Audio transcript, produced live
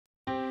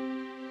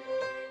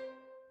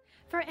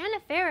For Anna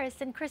Faris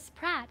and Chris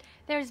Pratt,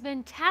 there's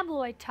been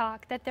tabloid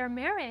talk that their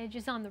marriage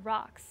is on the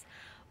rocks.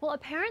 Well,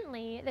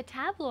 apparently, the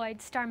tabloid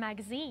Star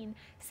magazine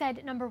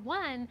said, number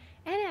one,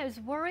 Anna is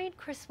worried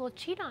Chris will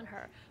cheat on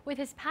her with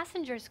his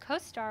Passengers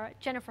co-star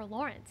Jennifer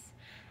Lawrence.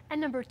 And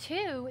number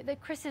two,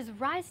 that Chris's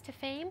rise to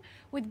fame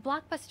with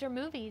blockbuster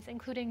movies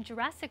including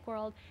Jurassic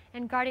World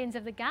and Guardians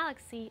of the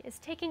Galaxy is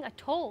taking a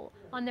toll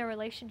on their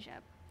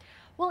relationship.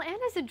 Well,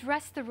 Anna's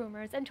addressed the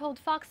rumors and told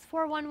Fox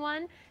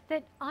 411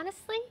 that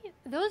honestly,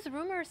 those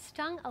rumors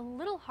stung a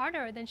little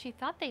harder than she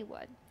thought they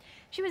would.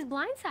 She was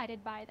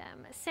blindsided by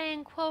them,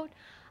 saying, quote,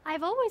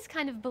 "I've always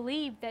kind of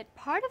believed that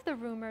part of the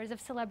rumors of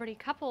celebrity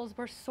couples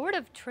were sort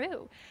of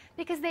true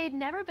because they had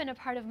never been a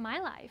part of my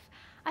life.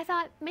 I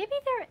thought maybe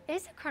there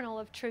is a kernel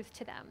of truth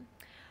to them."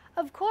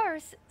 Of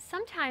course,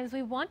 sometimes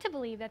we want to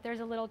believe that there's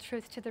a little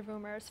truth to the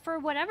rumors for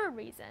whatever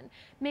reason.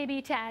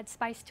 Maybe to add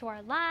spice to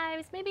our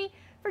lives, maybe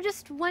for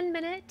just 1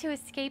 minute to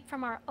escape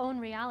from our own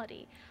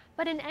reality.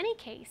 But in any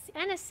case,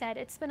 Anna said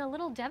it's been a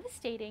little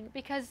devastating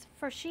because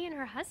for she and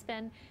her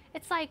husband,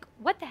 it's like,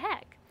 what the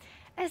heck?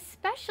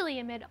 Especially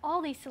amid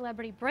all these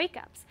celebrity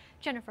breakups.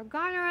 Jennifer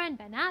Garner and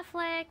Ben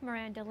Affleck,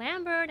 Miranda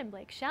Lambert and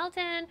Blake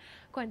Shelton,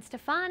 Gwen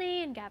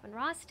Stefani and Gavin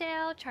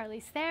Rossdale,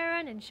 Charlize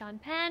Theron and Sean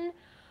Penn.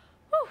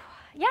 Whew,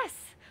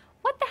 yes,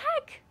 what the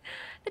heck?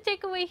 The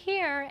takeaway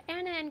here,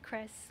 Anna and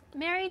Chris,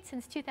 married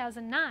since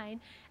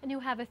 2009 and who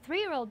have a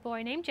 3-year-old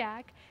boy named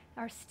Jack,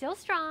 are still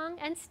strong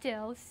and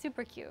still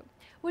super cute.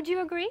 Would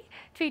you agree?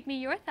 Tweet me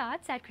your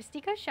thoughts at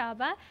Christy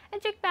Khoshaba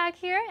and check back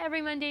here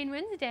every Monday and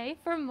Wednesday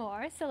for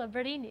more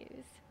celebrity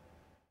news.